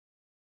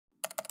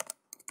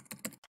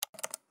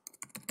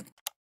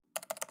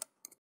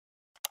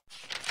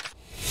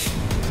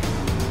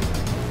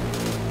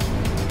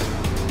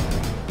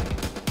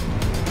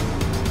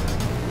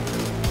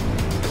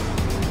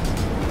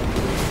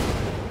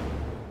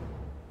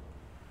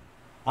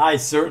I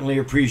certainly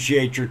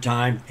appreciate your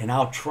time, and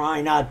I'll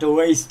try not to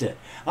waste it.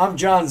 I'm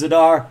John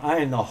Zidar. I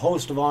am the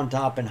host of On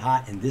Top and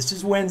Hot, and this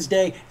is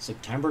Wednesday,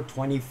 September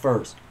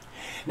 21st.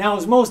 Now,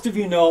 as most of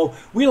you know,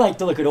 we like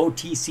to look at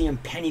OTC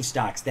and penny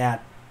stocks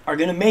that are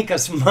going to make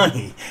us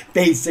money,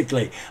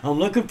 basically. I'm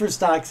looking for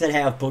stocks that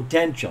have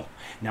potential.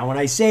 Now, when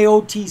I say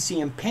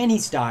OTC and penny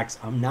stocks,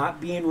 I'm not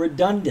being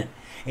redundant.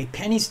 A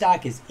penny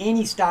stock is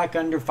any stock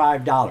under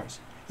 $5.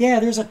 Yeah,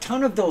 there's a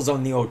ton of those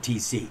on the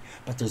OTC,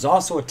 but there's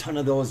also a ton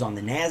of those on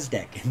the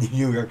NASDAQ and the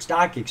New York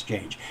Stock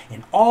Exchange,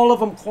 and all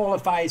of them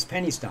qualify as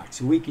penny stocks,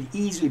 so we could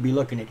easily be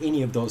looking at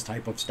any of those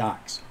type of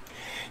stocks.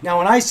 Now,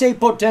 when I say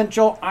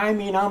potential, I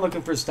mean I'm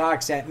looking for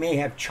stocks that may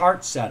have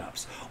chart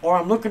setups, or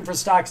I'm looking for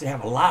stocks that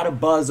have a lot of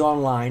buzz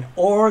online,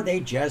 or they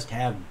just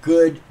have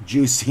good,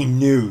 juicy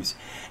news.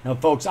 Now,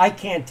 folks, I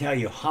can't tell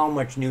you how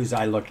much news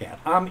I look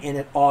at. I'm in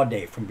it all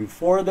day, from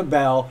before the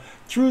bell,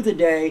 through the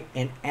day,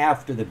 and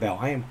after the bell.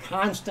 I am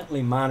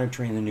constantly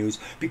monitoring the news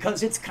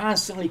because it's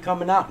constantly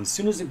coming out. And as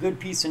soon as a good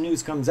piece of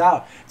news comes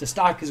out, the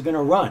stock is going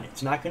to run.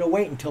 It's not going to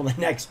wait until the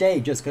next day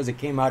just because it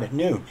came out at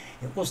noon.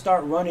 It will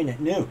start running at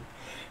noon.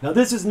 Now,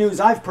 this is news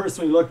I've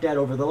personally looked at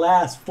over the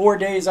last 4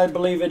 days, I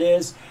believe it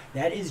is.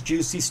 That is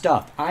juicy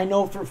stuff. I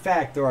know for a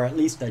fact there are at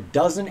least a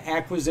dozen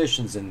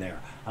acquisitions in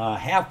there,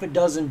 half a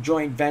dozen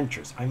joint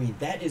ventures. I mean,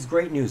 that is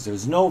great news.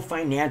 There's no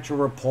financial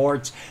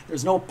reports.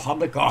 There's no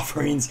public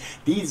offerings.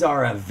 These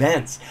are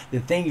events, the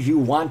things you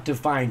want to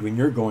find when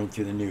you're going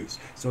through the news.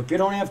 So if you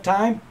don't have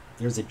time,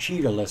 there's a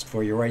cheater list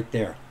for you right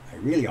there. I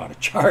really ought to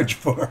charge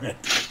for it.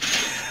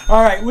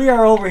 All right, we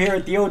are over here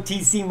at the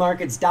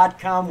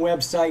OTCmarkets.com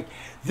website.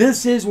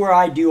 This is where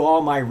I do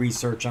all my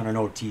research on an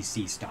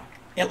OTC stock.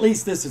 At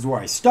least this is where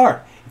I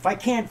start. If I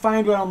can't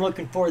find what I'm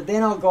looking for,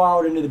 then I'll go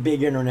out into the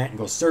big internet and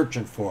go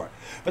searching for it.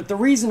 But the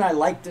reason I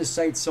like this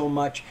site so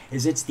much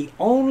is it's the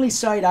only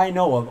site I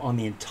know of on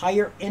the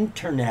entire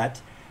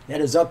internet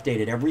that is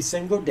updated every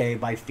single day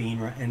by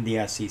FINRA and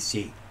the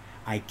SEC.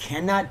 I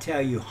cannot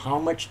tell you how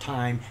much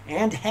time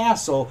and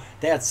hassle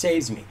that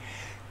saves me.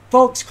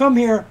 Folks, come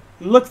here.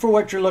 Look for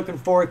what you're looking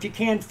for. If you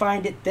can't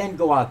find it, then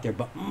go out there.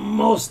 But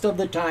most of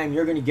the time,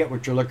 you're going to get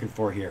what you're looking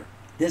for here.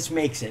 This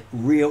makes it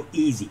real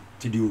easy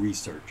to do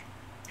research.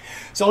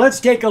 So let's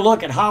take a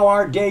look at how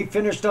our day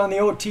finished on the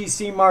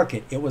OTC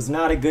market. It was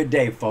not a good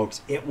day,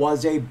 folks. It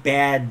was a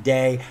bad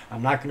day.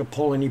 I'm not going to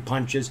pull any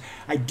punches.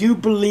 I do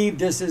believe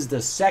this is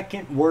the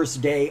second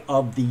worst day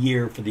of the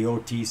year for the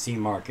OTC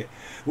market.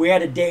 We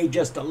had a day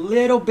just a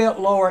little bit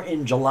lower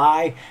in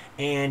July,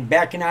 and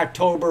back in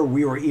October,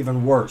 we were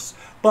even worse.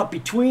 But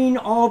between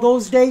all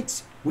those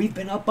dates, we've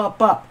been up, up,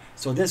 up.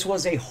 So this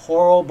was a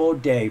horrible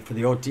day for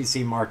the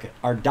OTC market.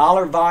 Our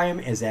dollar volume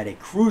is at a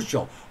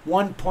crucial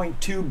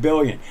 1.2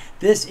 billion.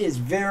 This is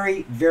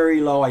very, very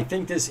low. I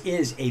think this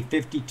is a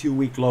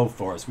 52-week low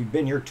for us. We've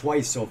been here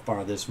twice so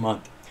far this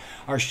month.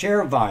 Our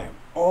share volume,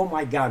 oh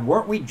my God,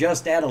 weren't we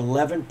just at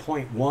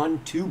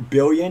 11.12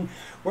 billion?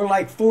 We're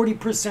like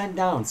 40%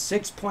 down,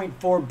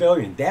 6.4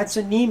 billion. That's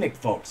anemic,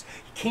 folks.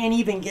 You can't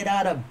even get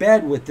out of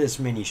bed with this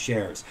many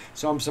shares.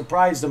 So I'm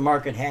surprised the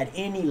market had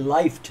any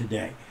life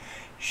today.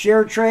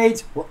 Share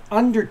trades were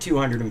under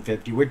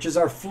 250, which is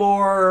our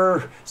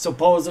floor,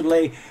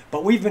 supposedly.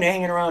 But we've been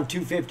hanging around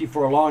 250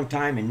 for a long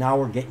time, and now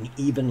we're getting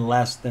even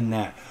less than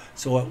that.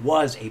 So it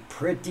was a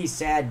pretty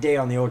sad day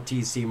on the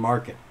OTC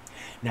market.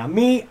 Now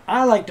me,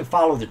 I like to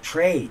follow the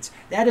trades.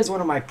 That is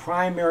one of my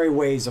primary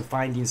ways of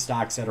finding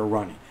stocks that are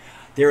running.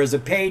 There is a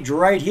page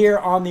right here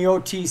on the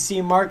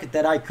OTC market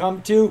that I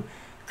come to,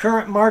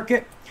 current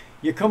market.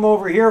 You come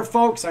over here,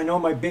 folks. I know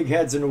my big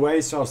head's in the way,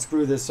 so I'll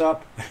screw this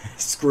up.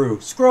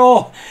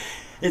 Scroll.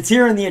 It's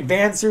here in the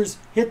advancers.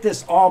 Hit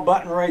this all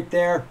button right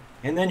there,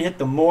 and then hit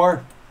the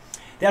more.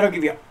 That'll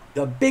give you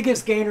the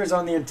biggest gainers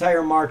on the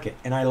entire market,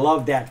 and I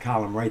love that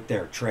column right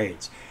there,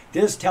 trades.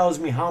 This tells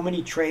me how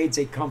many trades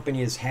a company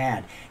has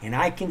had, and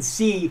I can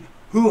see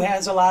who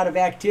has a lot of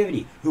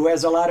activity, who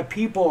has a lot of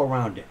people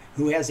around it,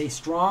 who has a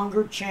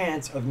stronger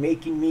chance of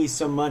making me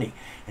some money.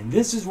 And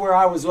this is where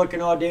I was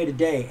looking all day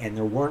today, and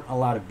there weren't a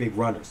lot of big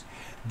runners.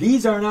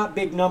 These are not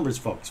big numbers,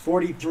 folks.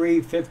 43,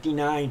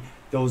 59,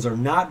 those are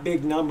not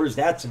big numbers.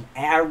 That's an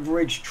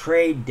average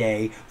trade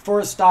day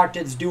for a stock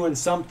that's doing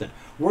something.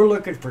 We're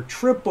looking for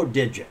triple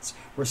digits.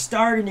 We're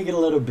starting to get a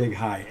little big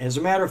high. As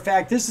a matter of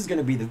fact, this is going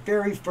to be the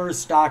very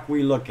first stock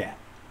we look at.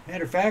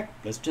 Matter of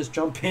fact, let's just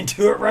jump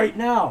into it right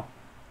now.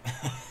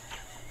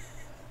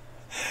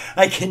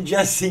 I can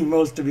just see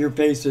most of your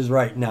faces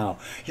right now.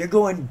 You're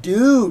going,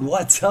 dude,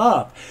 what's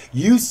up?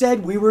 You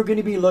said we were going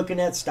to be looking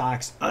at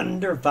stocks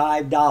under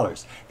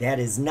 $5. That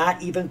is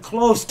not even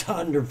close to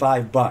under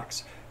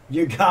 $5.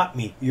 You got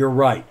me. You're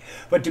right.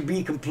 But to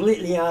be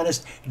completely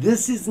honest,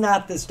 this is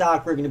not the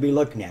stock we're going to be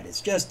looking at.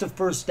 It's just the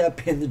first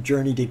step in the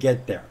journey to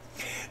get there.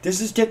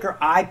 This is ticker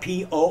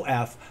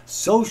IPOF,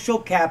 Social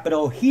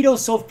Capital, Hito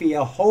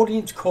Sophia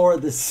Holdings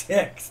Corp. the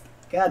 6th.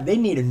 God, they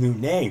need a new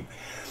name.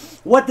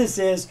 What this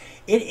is,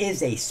 it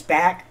is a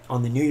SPAC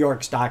on the New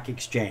York Stock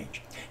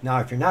Exchange. Now,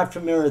 if you're not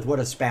familiar with what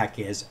a SPAC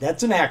is,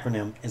 that's an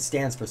acronym. It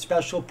stands for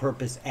Special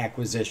Purpose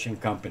Acquisition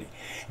Company.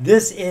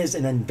 This is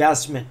an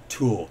investment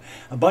tool.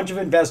 A bunch of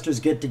investors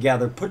get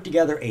together, put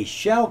together a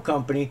shell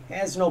company,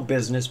 has no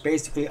business.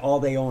 Basically, all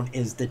they own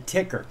is the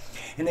ticker.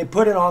 And they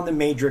put it on the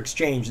major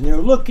exchange. And they're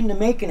looking to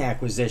make an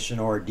acquisition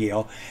or a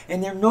deal.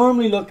 And they're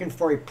normally looking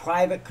for a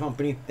private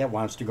company that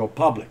wants to go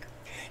public.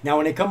 Now,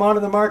 when they come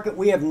onto the market,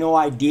 we have no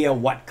idea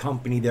what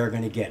company they're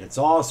going to get. It's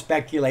all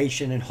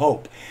speculation and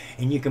hope.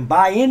 And you can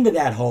buy into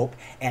that hope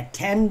at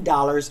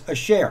 $10 a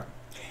share.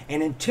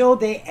 And until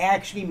they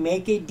actually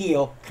make a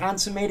deal,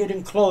 consummate it,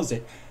 and close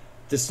it,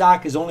 the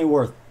stock is only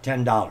worth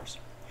 $10.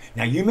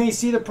 Now, you may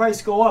see the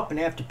price go up and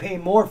have to pay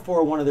more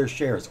for one of their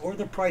shares, or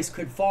the price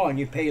could fall and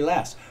you pay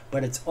less,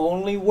 but it's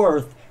only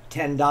worth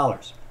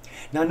 $10.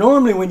 Now,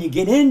 normally when you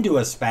get into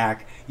a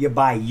SPAC, you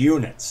buy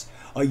units.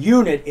 A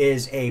unit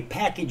is a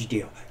package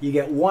deal. You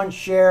get one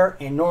share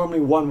and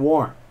normally one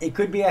warrant. It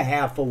could be a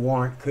half a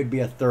warrant, could be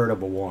a third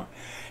of a warrant.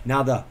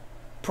 Now, the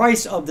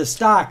price of the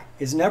stock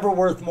is never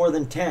worth more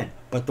than 10,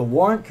 but the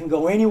warrant can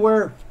go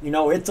anywhere. You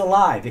know, it's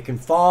alive. It can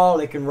fall,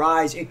 it can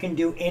rise, it can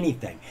do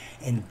anything.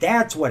 And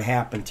that's what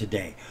happened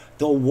today.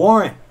 The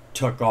warrant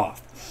took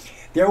off.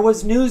 There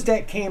was news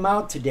that came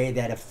out today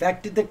that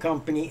affected the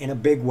company in a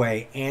big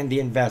way and the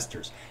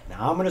investors.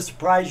 Now, I'm going to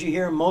surprise you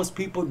here. Most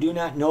people do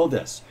not know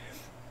this.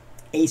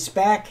 A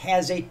SPAC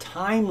has a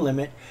time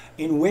limit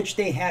in which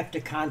they have to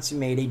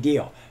consummate a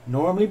deal,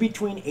 normally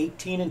between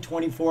 18 and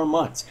 24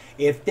 months.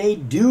 If they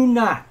do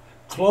not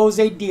close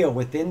a deal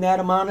within that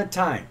amount of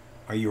time,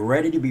 are you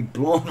ready to be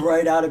blown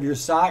right out of your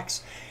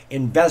socks?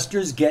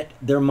 Investors get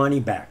their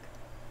money back.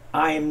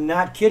 I am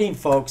not kidding,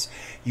 folks.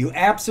 You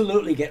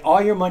absolutely get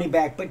all your money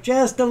back, but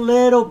just a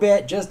little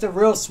bit, just a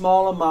real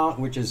small amount,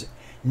 which is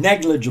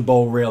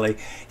negligible, really.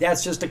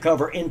 That's just to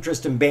cover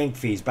interest and bank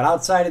fees. But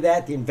outside of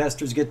that, the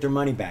investors get their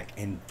money back.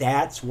 And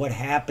that's what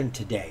happened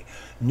today.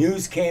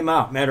 News came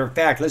out. Matter of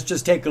fact, let's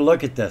just take a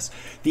look at this.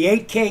 The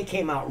 8K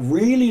came out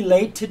really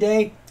late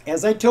today.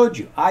 As I told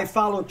you, I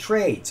follow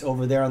trades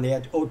over there on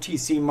the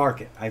OTC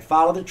market. I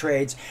follow the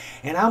trades,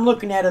 and I'm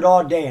looking at it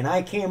all day. And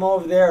I came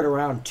over there at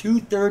around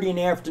 2:30 in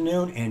the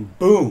afternoon, and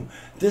boom,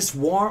 this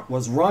warrant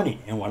was running.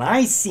 And when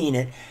I seen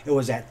it, it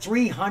was at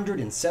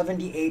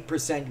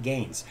 378%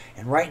 gains.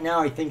 And right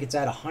now, I think it's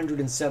at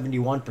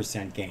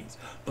 171% gains.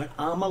 But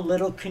I'm a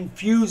little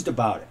confused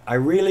about it. I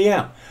really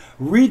am.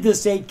 Read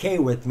this 8K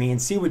with me and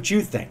see what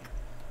you think.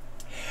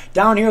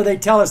 Down here, they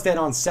tell us that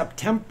on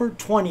September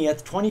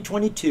 20th,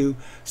 2022,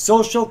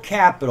 Social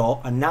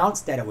Capital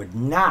announced that it would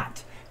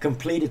not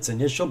complete its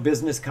initial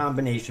business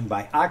combination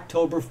by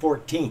October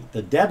 14th,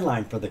 the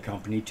deadline for the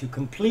company to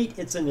complete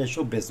its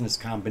initial business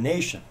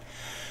combination.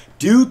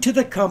 Due to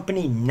the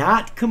company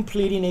not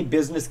completing a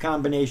business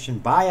combination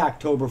by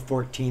October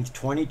 14th,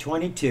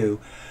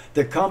 2022,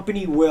 the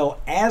company will,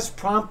 as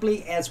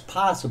promptly as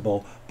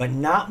possible, but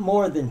not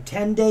more than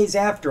 10 days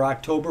after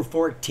October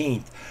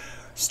 14th,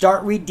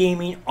 start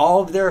redeeming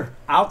all of their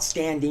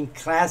outstanding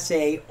Class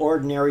A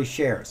ordinary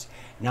shares.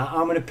 Now,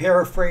 I'm going to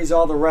paraphrase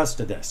all the rest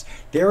of this.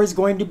 There is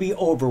going to be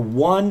over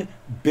 $1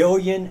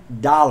 billion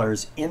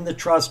in the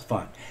trust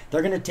fund.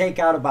 They're going to take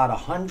out about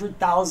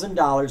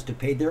 $100,000 to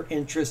pay their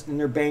interest and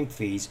their bank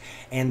fees,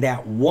 and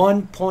that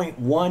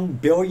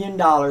 $1.1 billion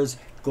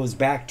goes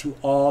back to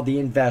all the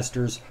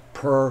investors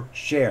per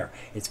share.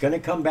 It's going to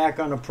come back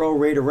on a pro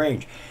rata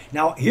range.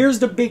 Now, here's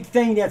the big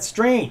thing that's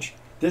strange.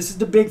 This is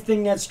the big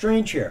thing that's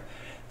strange here.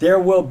 There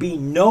will be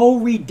no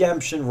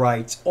redemption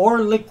rights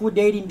or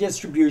liquidating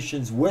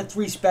distributions with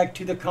respect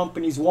to the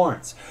company's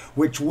warrants,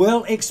 which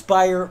will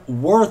expire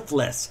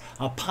worthless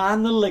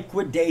upon the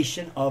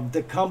liquidation of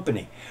the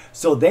company.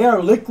 So they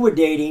are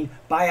liquidating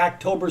by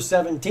October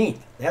 17th.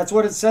 That's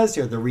what it says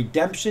here. The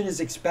redemption is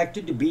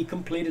expected to be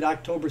completed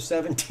October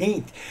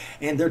 17th.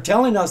 And they're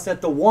telling us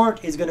that the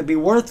warrant is going to be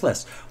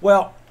worthless.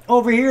 Well,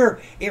 over here,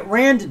 it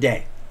ran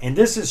today. And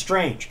this is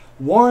strange.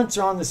 Warrants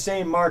are on the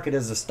same market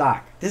as the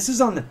stock. This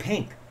is on the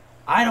pink.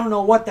 I don't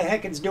know what the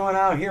heck it's doing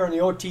out here on the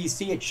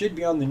OTC. It should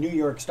be on the New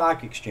York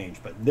Stock Exchange,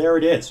 but there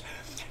it is.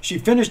 She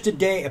finished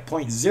today at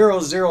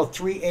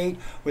 0.0038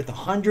 with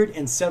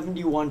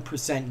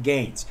 171%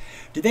 gains.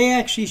 Do they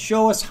actually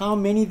show us how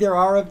many there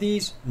are of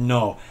these?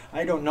 No,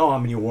 I don't know how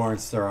many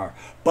warrants there are.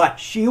 But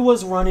she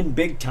was running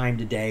big time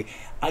today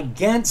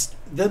against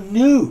the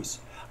news.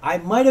 I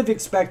might have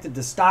expected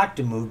the stock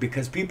to move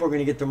because people are going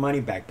to get their money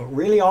back. But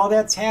really all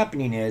that's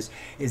happening is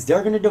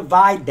they're going to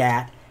divide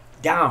that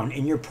down,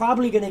 and you're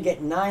probably going to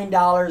get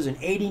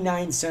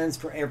 $9.89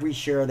 for every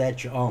share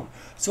that you own.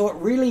 So it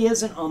really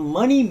isn't a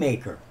money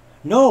maker.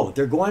 No,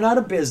 they're going out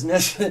of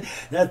business.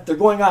 They're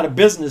going out of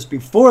business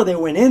before they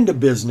went into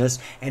business,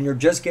 and they're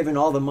just giving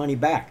all the money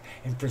back.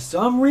 And for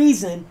some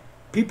reason,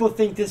 people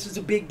think this is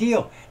a big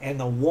deal. And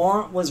the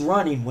warrant was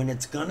running when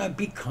it's going to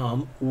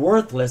become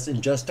worthless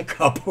in just a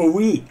couple of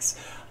weeks.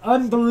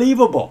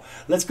 Unbelievable.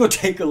 Let's go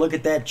take a look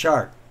at that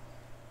chart.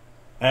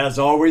 As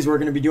always, we're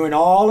going to be doing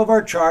all of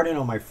our charting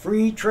on my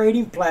free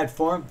trading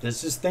platform.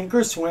 This is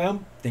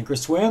Thinkorswim.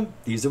 Thinkorswim,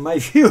 these are my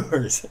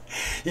viewers.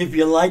 If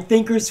you like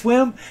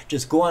Thinkorswim,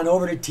 just go on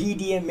over to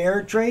TD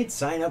Ameritrade,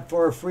 sign up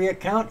for a free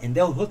account, and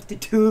they'll hook the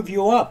two of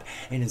you up.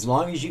 And as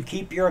long as you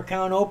keep your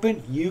account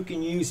open, you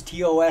can use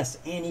TOS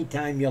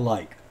anytime you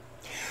like.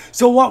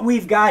 So what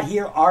we've got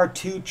here are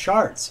two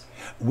charts.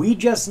 We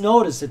just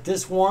noticed that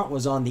this warrant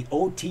was on the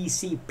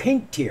OTC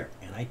pink tier.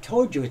 I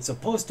told you it's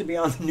supposed to be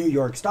on the New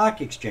York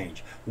Stock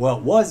Exchange. Well,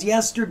 it was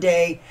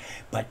yesterday,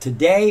 but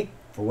today,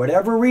 for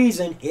whatever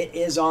reason, it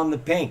is on the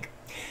pink.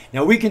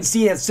 Now, we can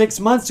see that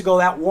 6 months ago,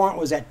 that warrant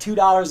was at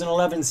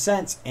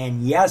 $2.11,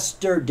 and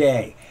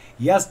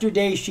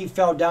yesterday she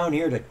fell down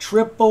here to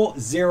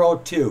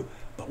 0002.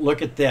 But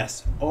look at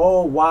this.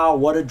 Oh, wow,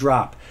 what a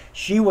drop.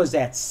 She was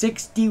at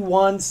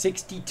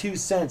 61.62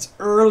 cents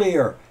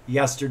earlier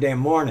yesterday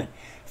morning.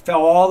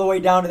 Fell all the way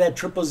down to that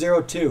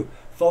 0002.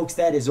 Folks,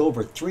 that is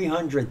over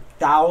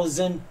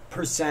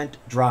 300,000%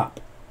 drop.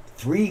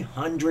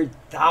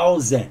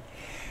 300,000.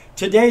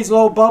 Today's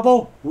low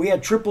bubble, we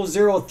had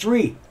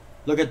 0003.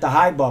 Look at the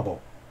high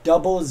bubble,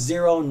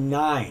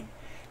 009.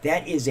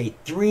 That is a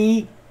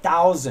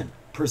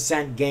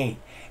 3,000% gain.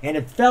 And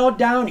it fell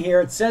down here.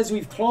 It says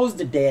we've closed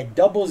the day at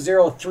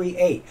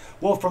 0038.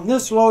 Well, from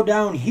this low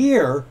down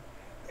here,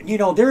 you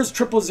know, there's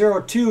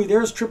 0002,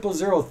 there's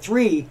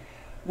 0003.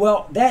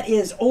 Well, that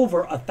is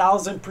over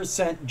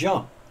 1,000%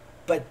 jump.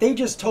 But they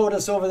just told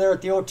us over there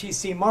at the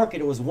OTC market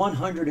it was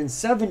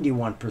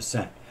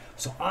 171%.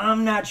 So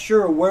I'm not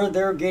sure where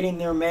they're getting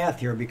their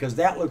math here, because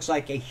that looks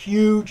like a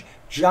huge,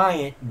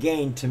 giant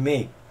gain to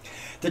me.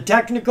 The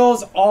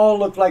technicals all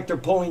look like they're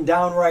pulling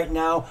down right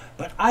now,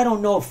 but I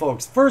don't know,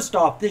 folks. First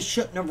off, this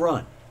shouldn't have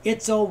run.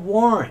 It's a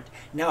warrant.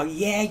 Now,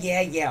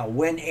 yeah.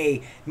 When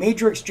a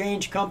major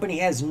exchange company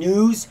has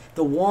news,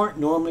 the warrant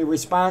normally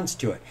responds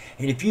to it.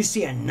 And if you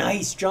see a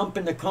nice jump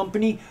in the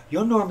company,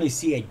 you'll normally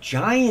see a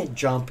giant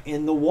jump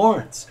in the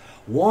warrants.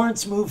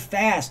 Warrants move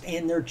fast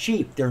and they're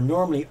cheap. They're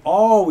normally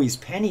always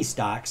penny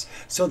stocks,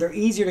 so they're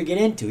easier to get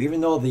into,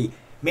 even though the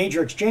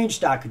major exchange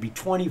stock could be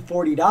 $20,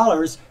 $40,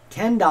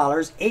 $10,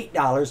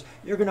 $8.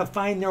 You're going to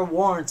find their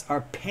warrants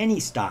are penny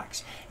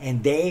stocks,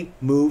 and they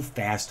move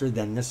faster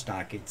than the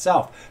stock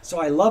itself.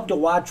 So I love to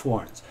watch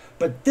warrants,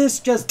 but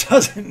this just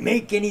doesn't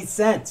make any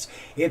sense.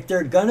 If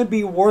they're going to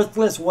be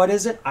worthless, what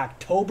is it,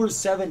 October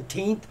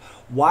 17th?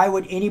 Why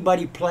would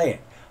anybody play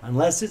it?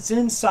 Unless it's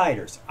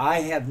insiders.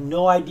 I have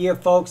no idea,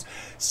 folks.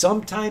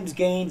 Sometimes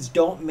gains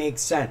don't make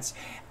sense.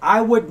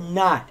 I would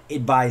not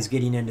advise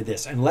getting into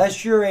this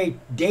unless you're a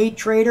day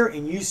trader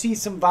and you see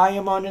some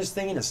volume on this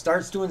thing and it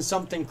starts doing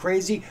something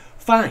crazy.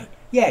 Fine.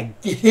 Yeah,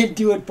 get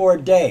into it for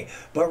a day.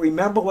 But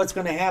remember what's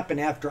going to happen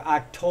after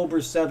October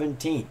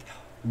 17th.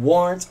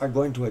 Warrants are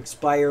going to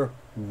expire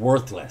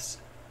worthless.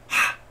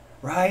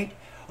 Right?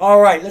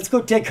 All right, let's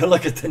go take a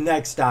look at the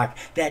next stock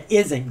that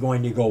isn't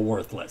going to go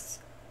worthless.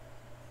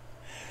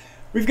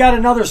 We've got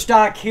another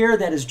stock here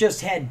that has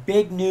just had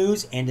big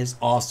news and is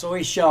also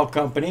a shell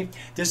company.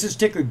 This is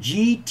ticker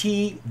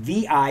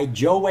GTVI,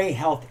 Joe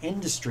Health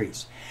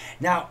Industries.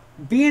 Now,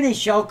 being a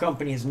shell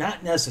company is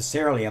not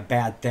necessarily a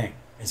bad thing.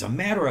 As a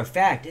matter of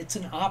fact, it's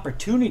an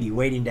opportunity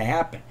waiting to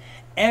happen.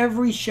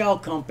 Every shell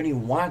company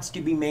wants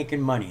to be making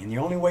money, and the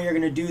only way you're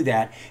going to do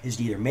that is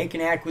to either make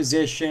an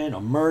acquisition,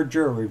 a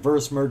merger, a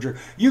reverse merger.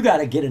 You got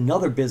to get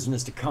another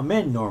business to come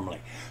in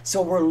normally.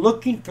 So we're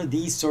looking for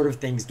these sort of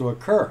things to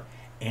occur.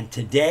 And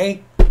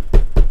today,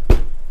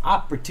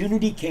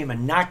 opportunity came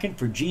a-knocking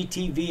for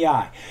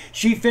GTVI.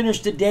 She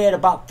finished the day at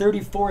about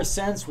 34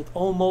 cents with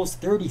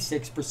almost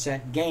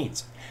 36%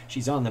 gains.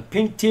 She's on the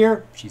pink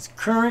tier. She's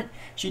current.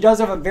 She does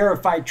have a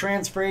verified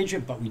transfer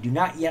agent, but we do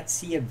not yet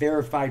see a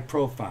verified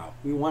profile.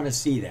 We want to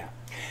see that.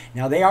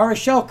 Now, they are a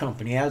shell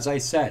company, as I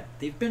said.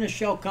 They've been a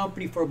shell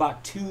company for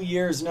about 2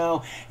 years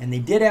now, and they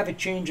did have a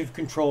change of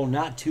control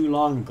not too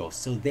long ago.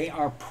 So they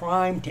are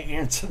primed to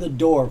answer the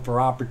door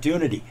for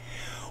opportunity.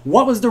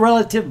 What was the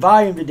relative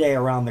volume today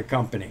around the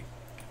company?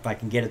 If I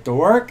can get it to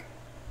work.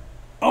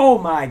 Oh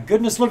my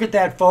goodness, look at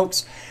that,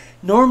 folks.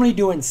 Normally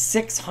doing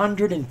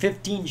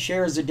 615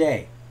 shares a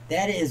day.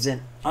 That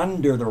isn't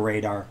under the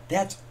radar.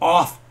 That's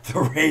off the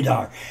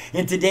radar.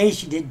 And today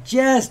she did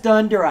just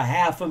under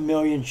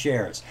 500,000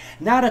 shares.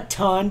 Not a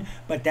ton,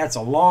 but that's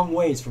a long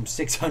ways from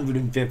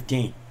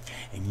 615.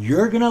 And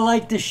you're going to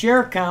like the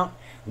share count.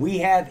 We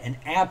have an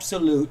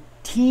absolute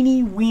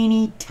teeny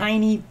weeny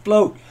tiny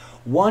float.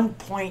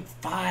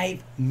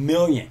 1.5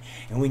 million.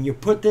 And when you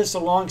put this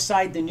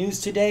alongside the news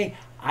today,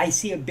 I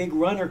see a big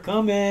runner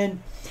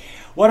coming.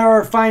 What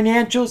are her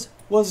financials?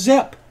 Well,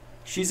 zip.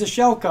 She's a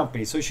shell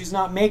company, so she's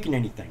not making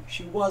anything.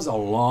 She was a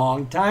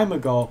long time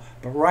ago,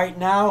 but right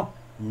now,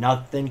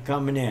 nothing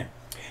coming in.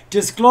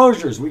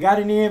 Disclosures. We got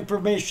any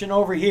information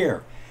over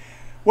here?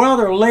 Well,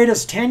 their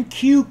latest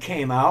 10Q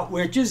came out,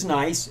 which is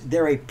nice.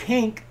 They're a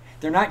pink.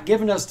 They're not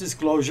giving us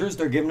disclosures.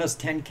 They're giving us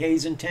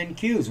 10Ks and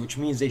 10Qs, which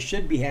means they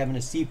should be having a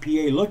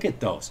CPA look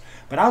at those.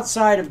 But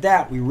outside of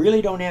that, we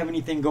really don't have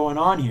anything going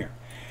on here.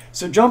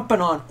 So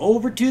jumping on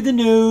over to the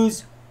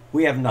news,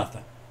 we have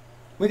nothing.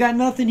 We got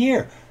nothing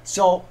here.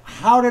 So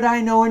how did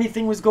I know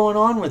anything was going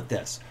on with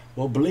this?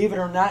 Well, believe it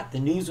or not, the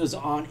news was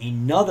on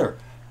another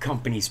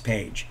company's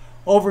page.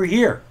 Over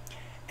here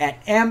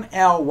at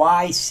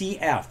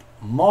MLYCF,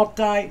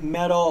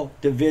 Multi-Metal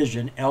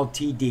Division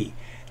Ltd.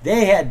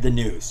 They had the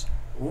news.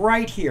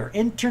 Right here,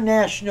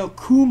 International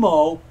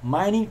Kumho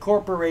Mining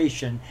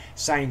Corporation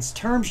signs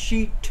term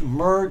sheet to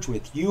merge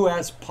with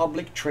U.S.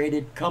 public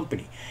traded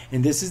company.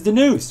 And this is the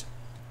news.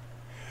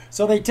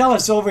 So they tell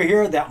us over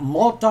here that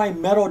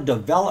Multi-Metal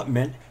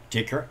Development,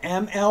 ticker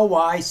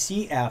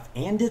MLYCF,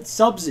 and its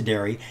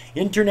subsidiary,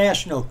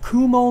 International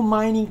Kumho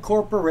Mining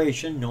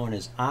Corporation, known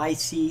as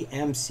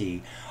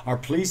ICMC, are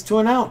pleased to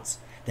announce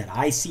that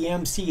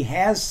ICMC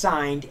has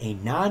signed a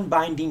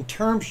non-binding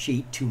term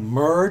sheet to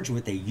merge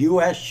with a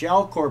U.S.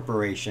 shell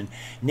corporation,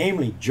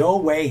 namely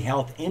Joway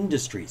Health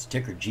Industries,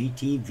 ticker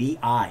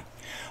GTVI.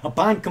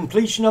 Upon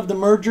completion of the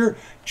merger,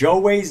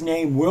 Joway's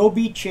name will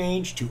be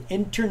changed to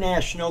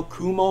International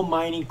Kumho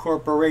Mining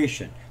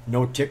Corporation,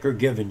 no ticker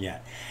given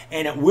yet,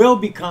 and it will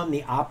become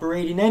the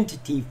operating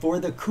entity for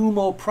the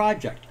Kumho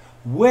project,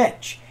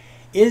 which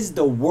is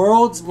the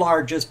world's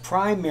largest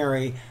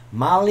primary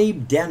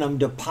molybdenum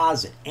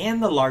deposit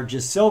and the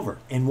largest silver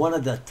and one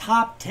of the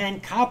top 10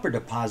 copper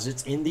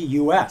deposits in the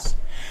U.S.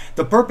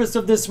 The purpose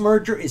of this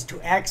merger is to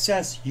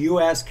access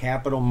U.S.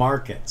 capital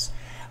markets.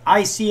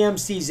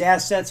 ICMC's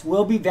assets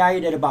will be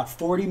valued at about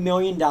 $40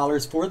 million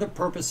for the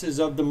purposes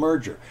of the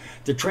merger.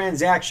 The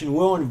transaction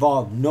will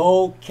involve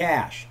no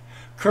cash.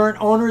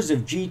 Current owners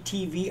of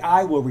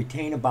GTVI will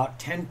retain about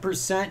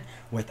 10%,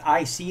 with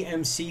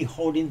ICMC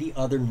holding the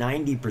other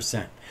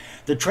 90%.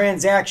 The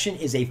transaction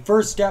is a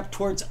first step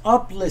towards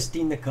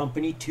uplisting the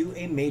company to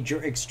a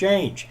major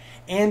exchange.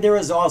 And there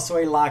is also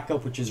a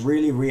lockup, which is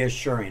really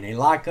reassuring. A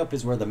lockup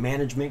is where the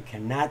management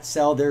cannot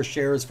sell their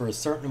shares for a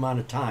certain amount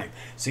of time.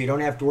 So you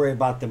don't have to worry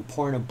about them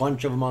pouring a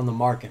bunch of them on the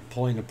market and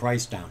pulling the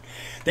price down.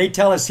 They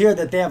tell us here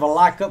that they have a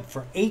lockup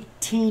for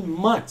 18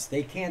 months.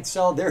 They can't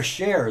sell their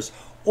shares,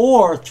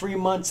 or 3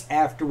 months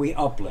after we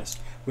uplist,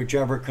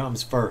 whichever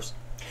comes first.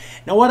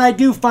 Now, what I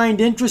do find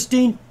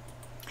interesting,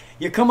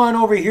 you come on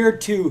over here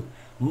to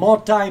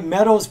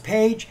Multi-Metals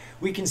page,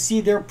 we can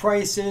see their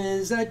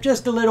prices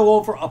just a little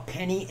over a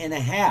penny and a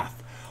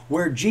half,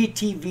 where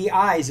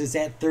GTVI's is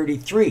at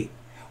 33.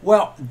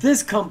 Well,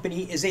 this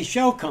company is a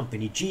shell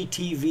company,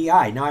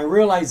 GTVI. Now, I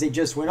realize they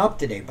just went up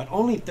today, but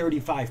only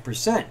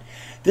 35%.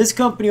 This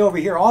company over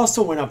here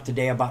also went up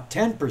today about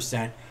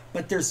 10%,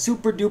 but they're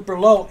super duper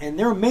low and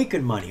they're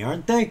making money,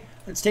 aren't they?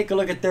 Let's take a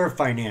look at their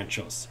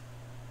financials.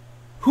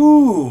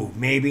 Whoo,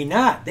 maybe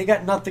not. They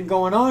got nothing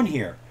going on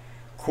here.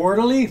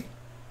 Quarterly?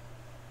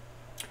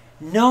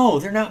 No,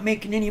 they're not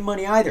making any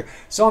money either.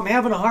 So I'm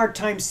having a hard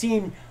time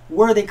seeing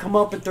where they come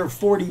up at their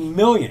 40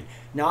 million.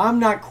 Now, I'm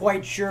not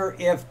quite sure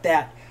if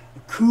that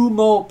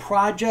Kumho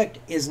project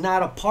is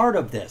not a part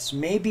of this.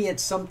 Maybe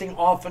it's something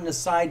off on the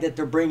side that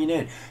they're bringing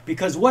in.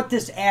 Because what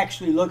this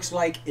actually looks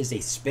like is a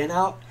spin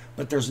out,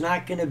 but there's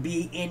not going to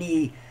be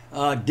any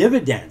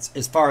dividends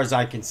as far as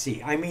I can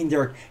see. I mean,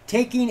 they're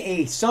taking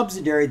a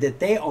subsidiary that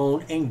they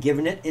own and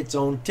giving it its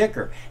own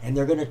ticker, and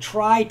they're going to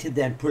try to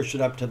then push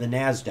it up to the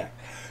NASDAQ.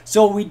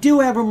 So we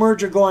do have a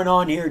merger going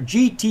on here.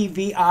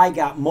 GTVI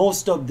got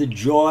most of the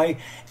joy,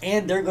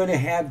 and they're going to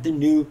have the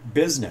new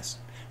business.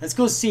 Let's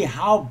go see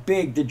how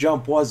big the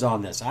jump was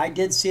on this. I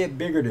did see it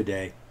bigger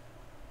today.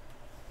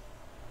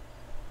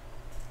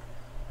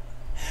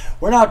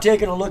 We're now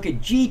taking a look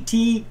at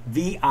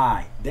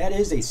GTVI. That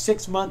is a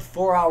 6-month,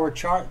 4-hour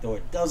chart, though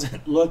it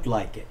doesn't look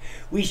like it.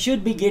 We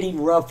should be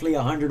getting roughly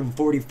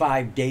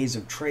 145 days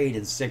of trade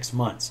in 6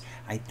 months.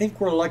 I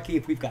think we're lucky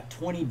if we've got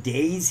 20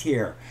 days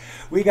here.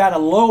 We got a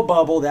low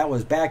bubble that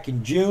was back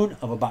in June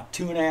of about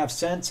 2.5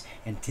 cents,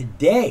 and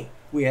today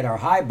we had our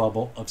high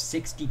bubble of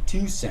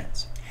 62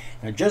 cents.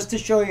 Now, just to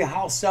show you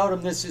how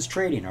seldom this is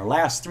trading, our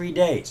last 3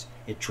 days,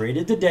 it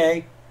traded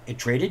today, it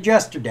traded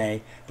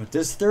yesterday, but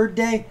this third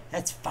day,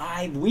 that's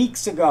 5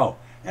 weeks ago.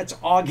 That's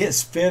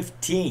August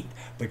 15th.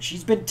 But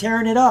she's been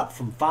tearing it up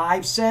from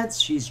 5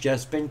 cents. She's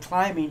just been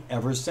climbing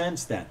ever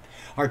since then.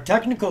 Our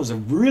technicals are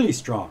really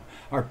strong.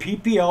 Our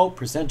PPO,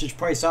 percentage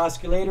price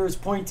oscillator, is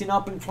pointing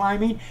up and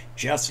climbing,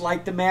 just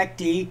like the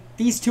MACD.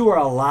 These two are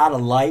a lot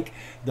alike.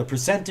 The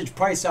percentage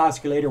price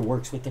oscillator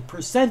works with the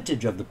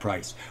percentage of the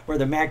price, where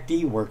the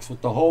MACD works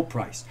with the whole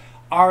price.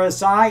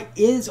 RSI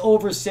is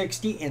over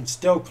 60 and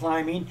still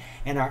climbing,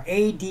 and our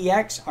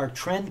ADX, our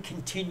trend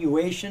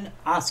continuation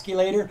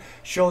oscillator,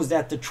 shows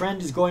that the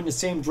trend is going the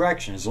same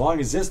direction. As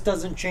long as this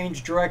doesn't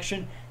change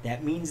direction,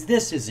 that means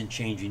this isn't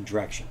changing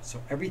direction.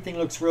 So everything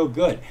looks real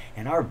good,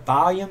 and our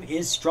volume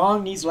is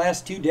strong these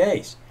last 2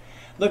 days.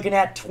 Looking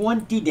at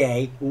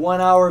 20-day,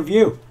 1-hour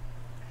view.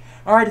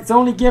 All right, it's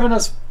only given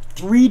us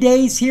 3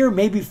 days here,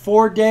 maybe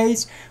 4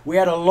 days. We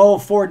had a low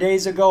 4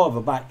 days ago of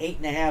about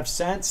 8.5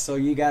 cents. So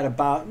you got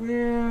about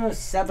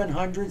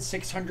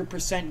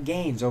 600%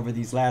 gains over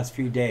these last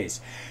few days.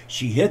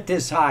 She hit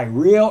this high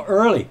real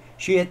early.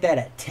 She hit that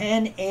at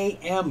 10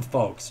 a.m.,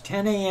 folks,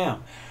 10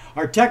 a.m.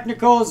 Our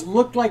technicals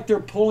look like they're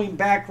pulling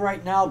back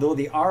right now, though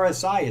the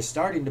RSI is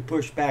starting to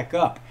push back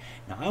up.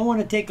 Now I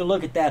want to take a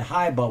look at that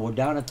high bubble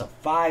down at the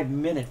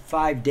 5-minute,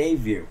 5-day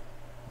view.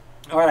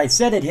 All right, I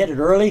said it hit it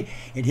early.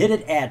 It hit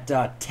it at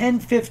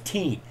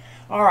 10:15.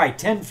 All right,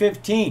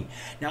 10:15.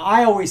 Now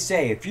I always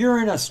say if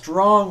you're in a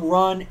strong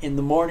run in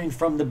the morning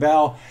from the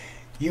bell,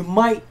 you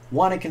might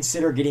want to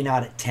consider getting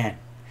out at 10.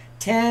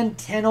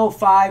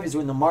 10:05 is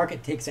when the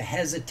market takes a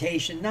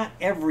hesitation. Not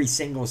every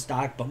single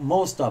stock, but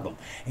most of them.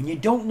 And you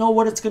don't know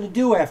what it's going to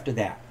do after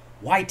that.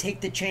 Why take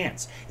the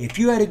chance? If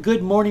you had a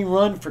good morning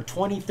run for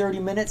 20, 30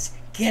 minutes,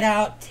 get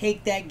out,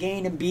 take that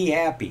gain, and be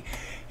happy.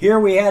 Here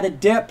we had a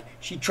dip.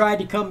 She tried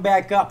to come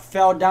back up,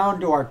 fell down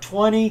to our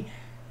 20,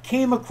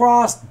 came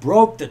across,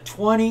 broke the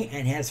 20,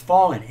 and has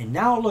fallen. And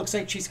now it looks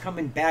like she's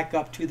coming back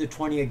up to the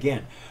 20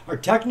 again. Our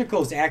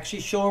technicals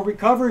actually show a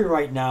recovery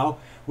right now.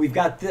 We've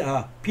got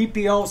the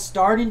PPO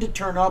starting to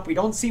turn up. We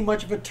don't see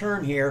much of a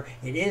turn here.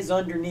 It is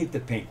underneath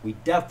the pink. We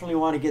definitely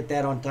want to get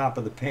that on top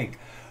of the pink.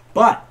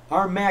 But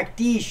our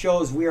MACD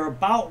shows we are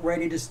about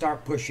ready to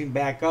start pushing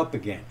back up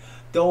again,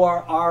 though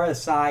our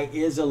RSI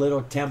is a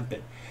little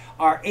tepid.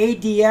 Our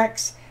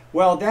ADX,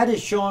 well, that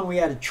is showing we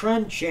had a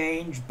trend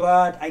change,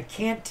 but I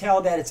can't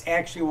tell that it's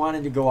actually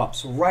wanting to go up.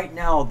 So right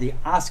now, the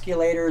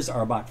oscillators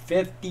are about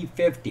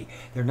 50-50.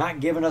 They're not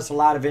giving us a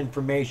lot of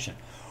information.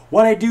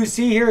 What I do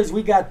see here is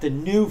we got the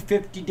new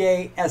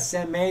 50-day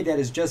SMA that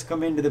has just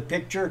come into the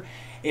picture.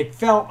 It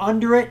fell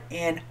under it,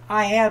 and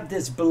I have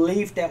this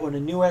belief that when a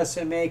new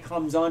SMA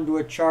comes onto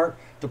a chart,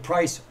 the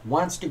price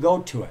wants to go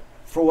to it.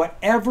 For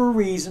whatever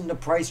reason, the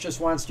price just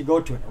wants to go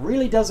to it. It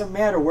really doesn't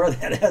matter where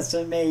that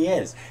SMA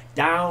is,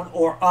 down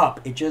or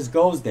up. It just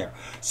goes there.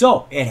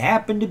 So it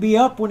happened to be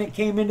up when it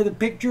came into the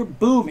picture.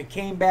 Boom, it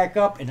came back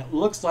up, and it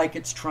looks like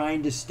it's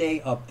trying to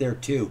stay up there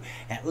too,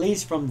 at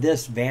least from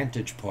this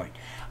vantage point.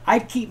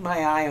 I'd keep my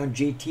eye on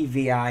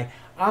GTVI.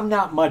 I'm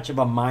not much of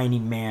a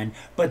mining man,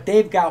 but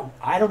they've got,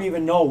 I don't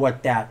even know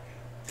what that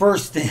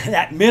first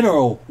that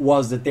mineral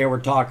was that they were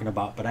talking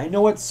about, but I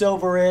know what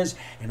silver is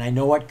and I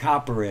know what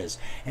copper is,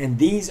 and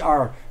these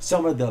are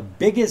some of the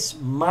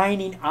biggest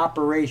mining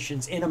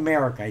operations in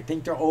America. I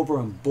think they're over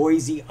in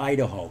Boise,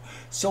 Idaho.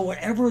 So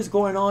whatever is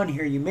going on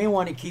here, you may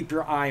want to keep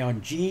your eye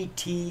on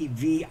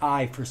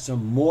GTVI for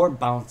some more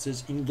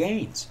bounces and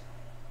gains.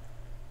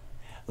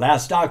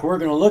 Last stock we're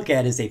going to look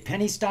at is a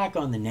penny stock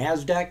on the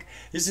NASDAQ.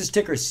 This is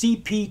ticker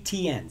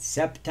CPTN,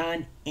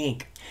 Septon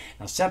Inc.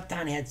 Now,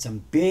 Septon had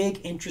some big,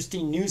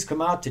 interesting news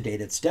come out today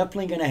that's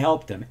definitely going to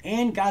help them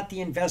and got the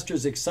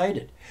investors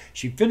excited.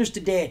 She finished the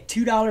day at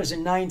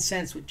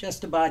 $2.09 with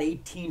just about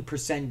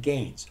 18%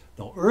 gains,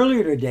 though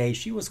earlier today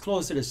she was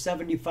closer to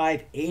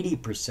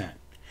 75-80%.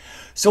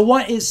 So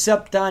what is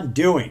Septon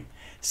doing?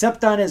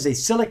 Septon is a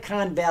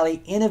Silicon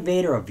Valley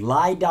innovator of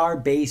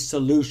LiDAR-based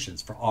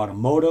solutions for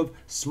automotive,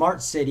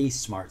 smart city,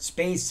 smart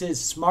spaces,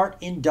 smart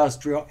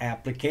industrial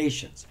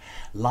applications.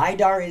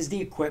 LiDAR is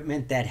the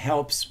equipment that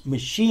helps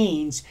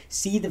machines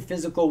see the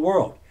physical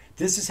world.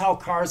 This is how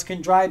cars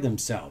can drive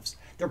themselves.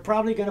 They're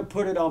probably going to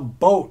put it on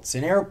boats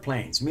and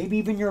airplanes, maybe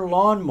even your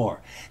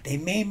lawnmower. They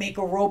may make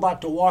a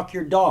robot to walk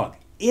your dog.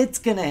 It's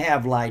going to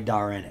have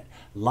LiDAR in it.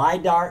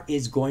 LiDAR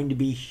is going to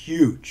be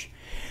huge.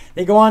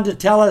 They go on to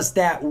tell us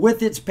that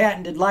with its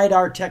patented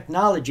LiDAR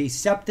technology,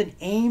 Septon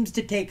aims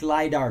to take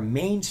LiDAR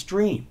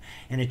mainstream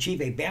and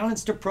achieve a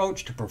balanced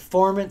approach to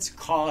performance,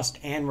 cost,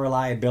 and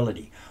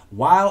reliability,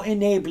 while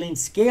enabling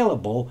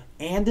scalable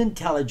and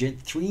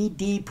intelligent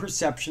 3D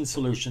perception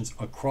solutions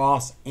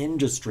across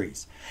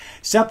industries.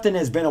 Septon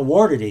has been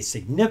awarded a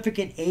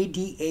significant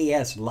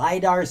ADAS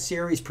LiDAR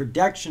Series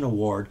Production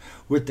Award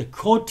with the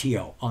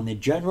COTIO on the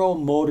General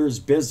Motors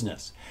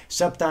business.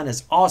 Septon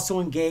is also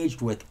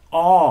engaged with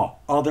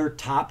all other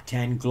top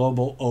 10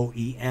 global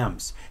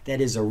OEMs,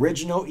 that is,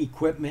 original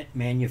equipment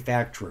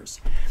manufacturers.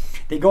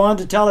 They go on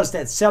to tell us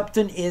that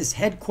Septon is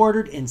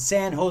headquartered in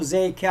San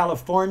Jose,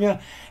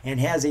 California, and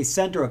has a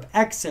center of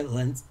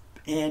excellence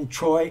in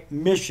Troy,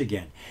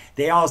 Michigan.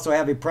 They also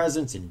have a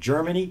presence in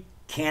Germany,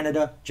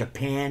 Canada,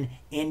 Japan,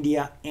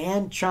 India,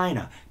 and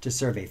China to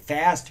serve a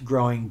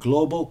fast-growing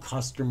global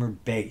customer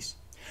base.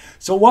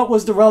 So what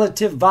was the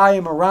relative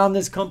volume around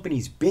this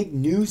company's big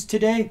news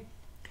today?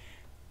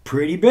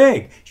 Pretty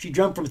big. She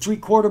jumped from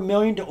 $750,000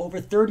 million to over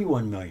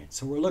 $31 million.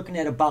 So we're looking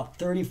at about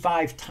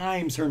 35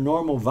 times her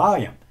normal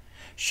volume.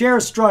 Share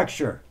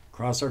structure.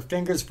 Cross our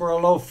fingers for a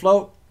low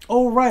float.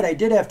 Oh, right, I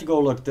did have to go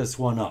look this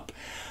one up.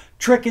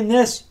 Trick in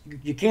this,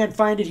 you can't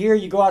find it here.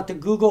 You go out to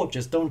Google,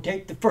 just don't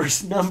take the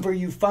first number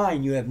you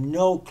find. You have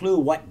no clue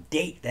what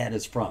date that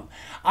is from.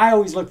 I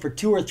always look for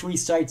 2 or 3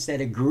 sites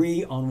that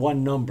agree on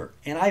one number,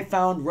 and I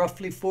found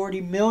roughly 40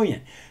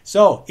 million.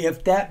 So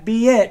if that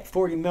be it,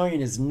 40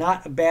 million is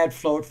not a bad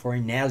float for a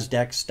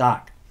NASDAQ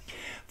stock.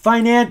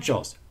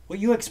 Financials. Well,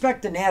 you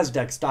expect a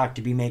NASDAQ stock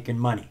to be making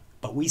money,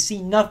 but we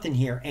see nothing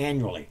here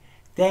annually.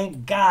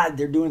 Thank God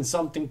they're doing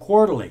something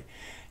quarterly.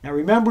 Now,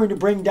 remembering to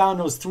bring down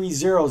those 3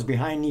 zeros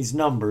behind these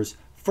numbers.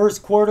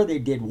 First quarter, they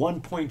did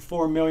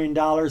 $1.4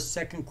 million.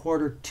 Second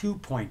quarter,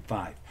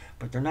 $2.5.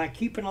 But they're not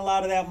keeping a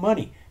lot of that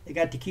money. They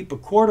got to keep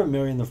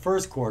 $250,000 the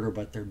first quarter,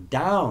 but they're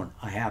down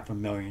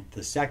 $500,000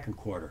 the second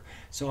quarter.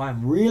 So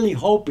I'm really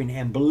hoping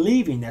and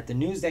believing that the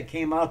news that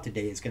came out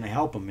today is going to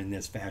help them in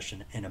this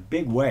fashion in a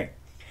big way.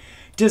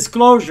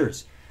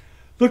 Disclosures.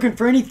 Looking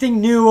for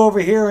anything new over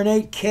here in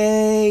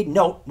 8K?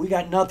 Nope, we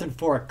got nothing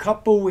for a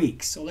couple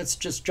weeks. So let's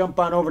just jump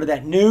on over to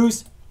that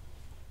news.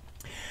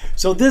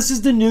 So this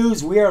is the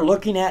news we are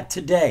looking at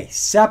today.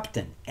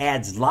 Septon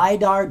adds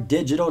LiDAR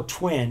digital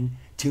twin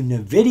to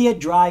NVIDIA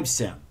Drive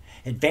Sim,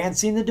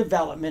 advancing the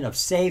development of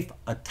safe,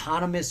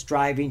 autonomous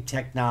driving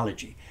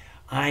technology.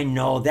 I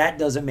know that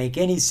doesn't make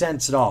any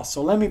sense at all.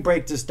 So let me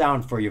break this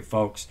down for you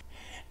folks.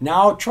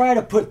 Now I'll try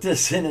to put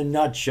this in a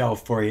nutshell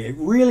for you. It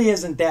really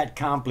isn't that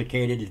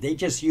complicated. They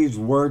just use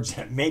words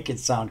that make it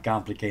sound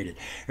complicated.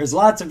 There's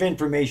lots of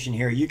information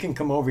here. You can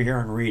come over here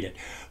and read it.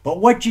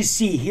 But what you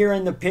see here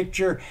in the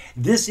picture,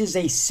 this is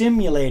a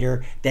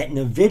simulator that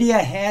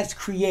NVIDIA has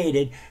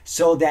created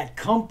so that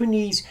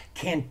companies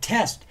can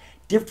test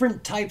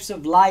different types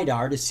of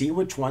LiDAR to see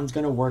which one's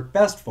going to work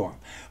best for them.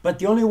 But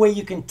the only way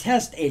you can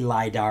test a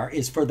LiDAR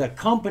is for the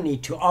company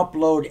to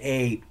upload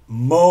a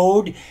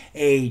mode,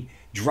 a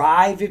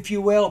drive, if you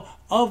will,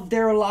 of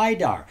their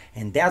LiDAR.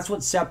 And that's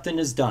what Septon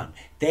has done.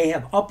 They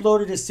have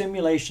uploaded a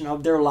simulation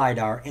of their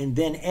LiDAR, and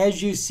then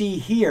as you see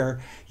here,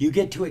 you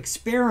get to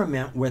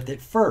experiment with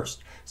it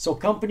first. So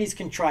companies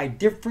can try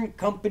different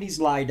companies'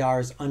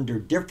 LiDARs under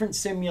different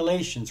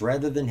simulations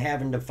rather than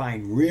having to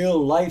find real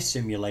life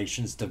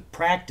simulations to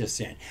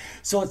practice in.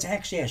 So it's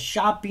actually a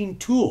shopping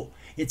tool.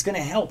 It's going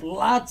to help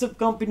lots of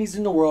companies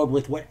in the world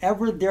with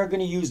whatever they're going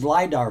to use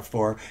LiDAR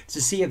for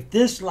to see if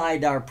this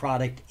LiDAR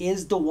product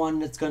is the one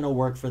that's going to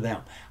work for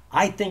them.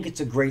 I think it's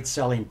a great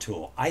selling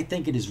tool. I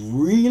think it is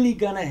really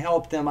going to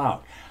help them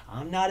out.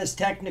 I'm not as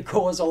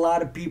technical as a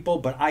lot of people,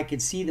 but I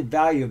could see the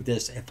value of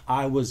this if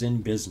I was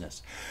in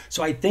business.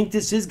 So I think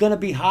this is going to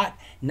be hot,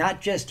 not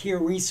just here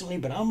recently,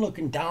 but I'm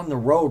looking down the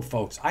road,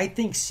 folks. I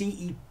think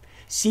CPTN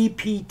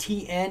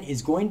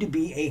is going to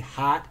be a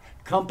hot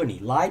company.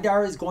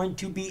 LiDAR is going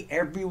to be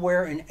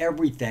everywhere and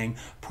everything,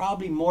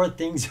 probably more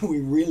things than we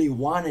really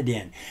wanted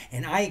in.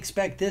 And I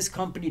expect this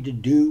company to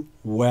do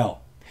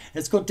well.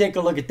 Let's go take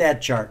a look at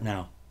that chart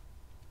now.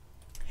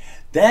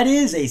 That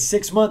is a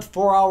 6-month,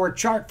 4-hour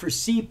chart for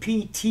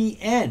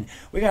CPTN.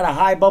 We got a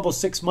high bubble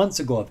 6 months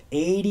ago of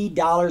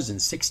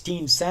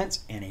 $80.16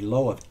 and a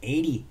low of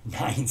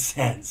 89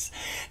 cents.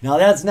 Now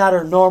that's not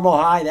her normal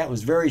high. That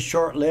was very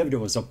short-lived. It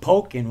was a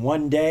poke in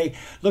one day.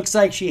 Looks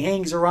like she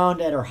hangs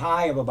around at her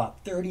high of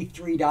about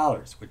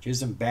 $33, which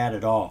isn't bad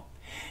at all.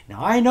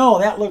 Now I know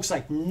that looks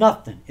like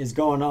nothing is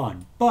going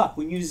on, but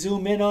when you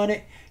zoom in on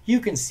it, you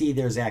can see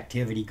there's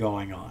activity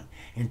going on.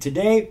 And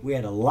today we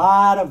had a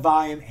lot of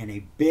volume and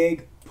a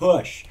big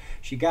push.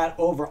 She got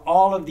over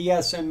all of the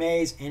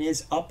SMAs and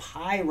is up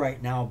high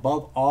right now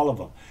above all of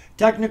them.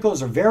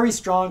 Technicals are very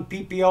strong.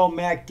 PPO,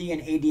 MACD,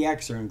 and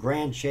ADX are in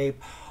grand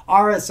shape.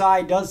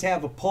 RSI does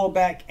have a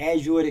pullback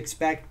as you would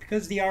expect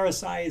because the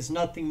RSI is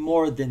nothing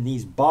more than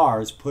these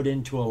bars put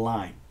into a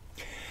line.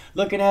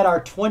 Looking at our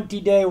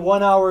 20-day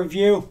 1-hour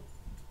view,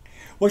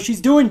 well,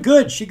 she's doing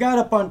good. She got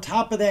up on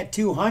top of that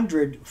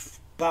 200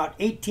 about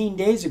 18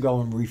 days ago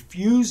and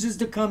refuses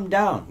to come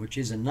down, which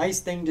is a nice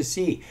thing to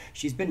see.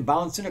 She's been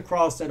bouncing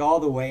across that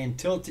all the way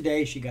until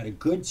today. She got a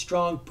good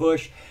strong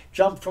push,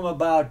 jumped from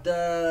about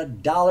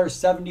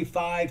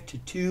 $1.75 to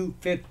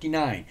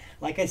 $2.59.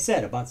 Like I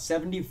said, about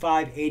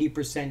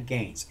 75–80%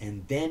 gains,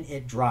 and then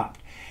it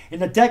dropped.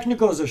 And the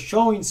technicals are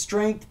showing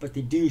strength, but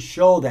they do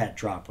show that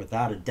drop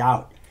without a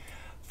doubt.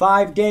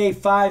 5-day,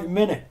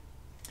 5-minute.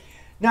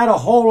 Not a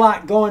whole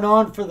lot going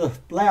on for the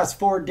last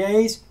 4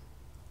 days.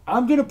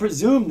 I'm going to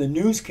presume the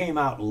news came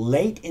out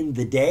late in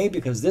the day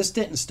because this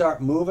didn't start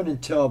moving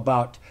until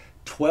about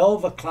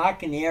 12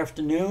 o'clock in the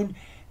afternoon.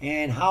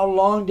 And how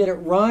long did it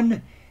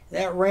run?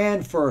 That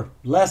ran for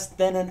less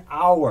than an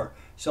hour.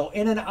 So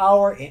in an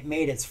hour, it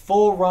made its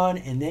full run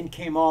and then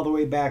came all the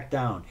way back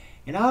down.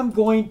 And I'm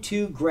going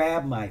to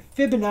grab my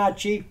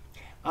Fibonacci.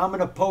 I'm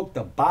going to poke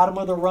the bottom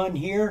of the run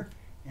here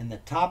and the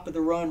top of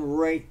the run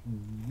right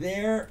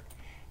there.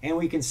 And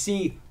we can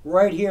see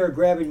right here,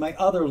 grabbing my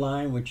other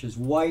line, which is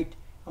white,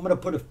 I'm going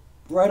to put it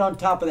right on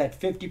top of that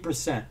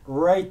 50%,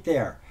 right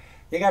there.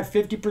 They got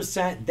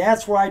 50%.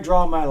 That's where I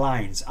draw my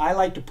lines. I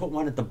like to put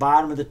one at the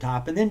bottom of the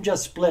top and then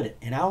just split it.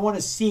 And I want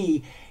to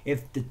see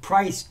if the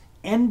price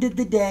ended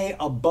the day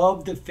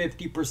above the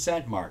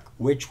 50% mark,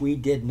 which we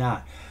did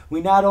not.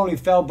 We not only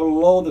fell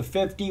below the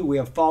 50, we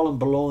have fallen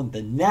below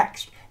the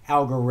next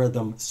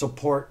algorithm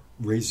support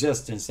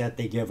resistance that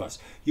they give us.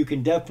 You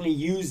can definitely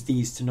use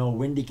these to know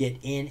when to get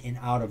in and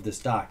out of the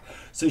stock.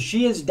 So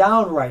she is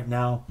down right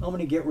now. I'm going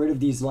to get rid of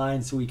these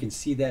lines so we can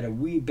see that a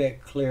wee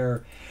bit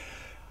clearer.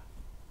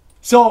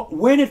 So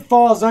when it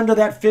falls under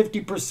that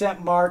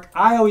 50% mark,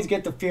 I always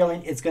get the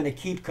feeling it's going to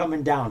keep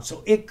coming down.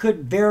 So it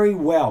could very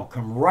well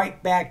come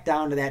right back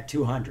down to that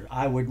 200.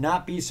 I would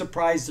not be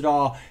surprised at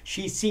all.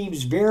 She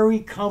seems very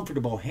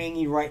comfortable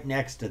hanging right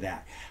next to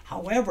that.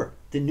 However,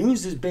 the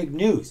news is big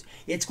news.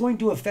 It's going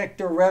to affect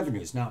their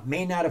revenues. Now, it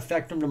may not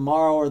affect them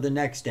tomorrow or the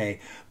next day,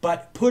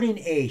 but putting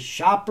a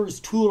shopper's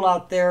tool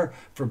out there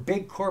for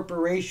big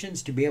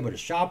corporations to be able to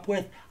shop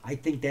with, I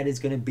think that is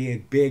going to be a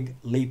big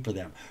leap for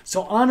them.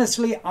 So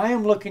honestly, I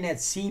am looking at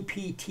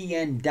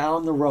CPTN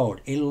down the road,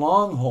 a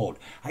long hold.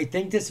 I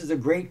think this is a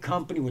great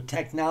company with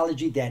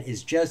technology that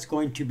is just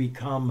going to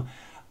become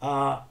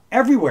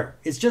everywhere.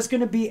 It's just going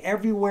to be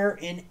everywhere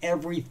in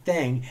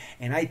everything.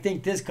 And I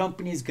think this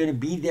company is going to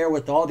be there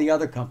with all the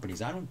other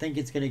companies. I don't think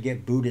it's going to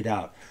get booted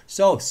out.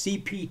 So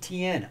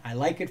CPTN, I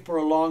like it for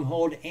a long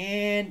hold.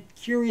 And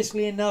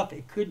curiously enough,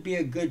 it could be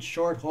a good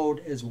short hold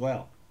as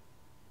well.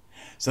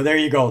 So there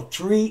you go.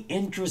 3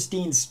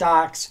 interesting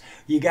stocks.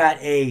 You got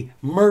a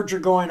merger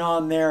going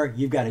on there.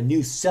 You've got a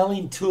new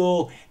selling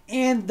tool.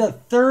 And the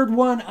third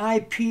one,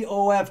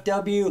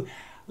 IPOFW,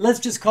 let's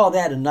just call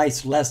that a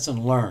nice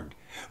lesson learned.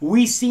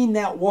 We seen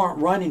that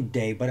warrant running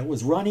today, but it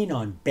was running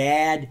on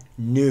bad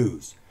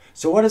news.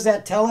 So what does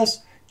that tell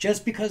us?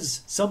 Just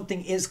because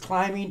something is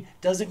climbing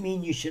doesn't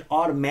mean you should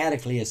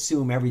automatically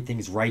assume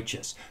everything's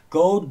righteous.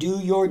 Go do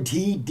your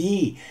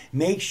DD.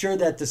 Make sure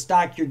that the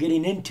stock you're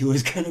getting into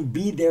is going to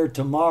be there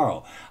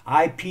tomorrow.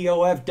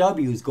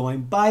 IPOFW is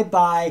going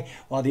bye-bye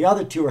while the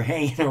other 2 are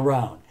hanging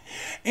around.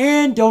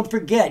 And don't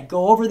forget,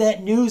 go over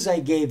that news I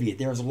gave you.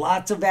 There's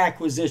lots of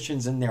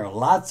acquisitions in there,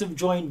 lots of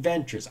joint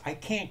ventures. I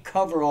can't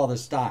cover all the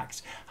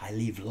stocks. I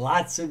leave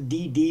lots of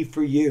DD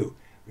for you.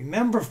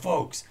 Remember,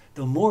 folks,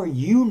 the more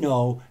you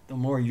know, the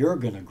more you're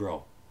going to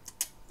grow.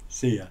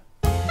 See ya.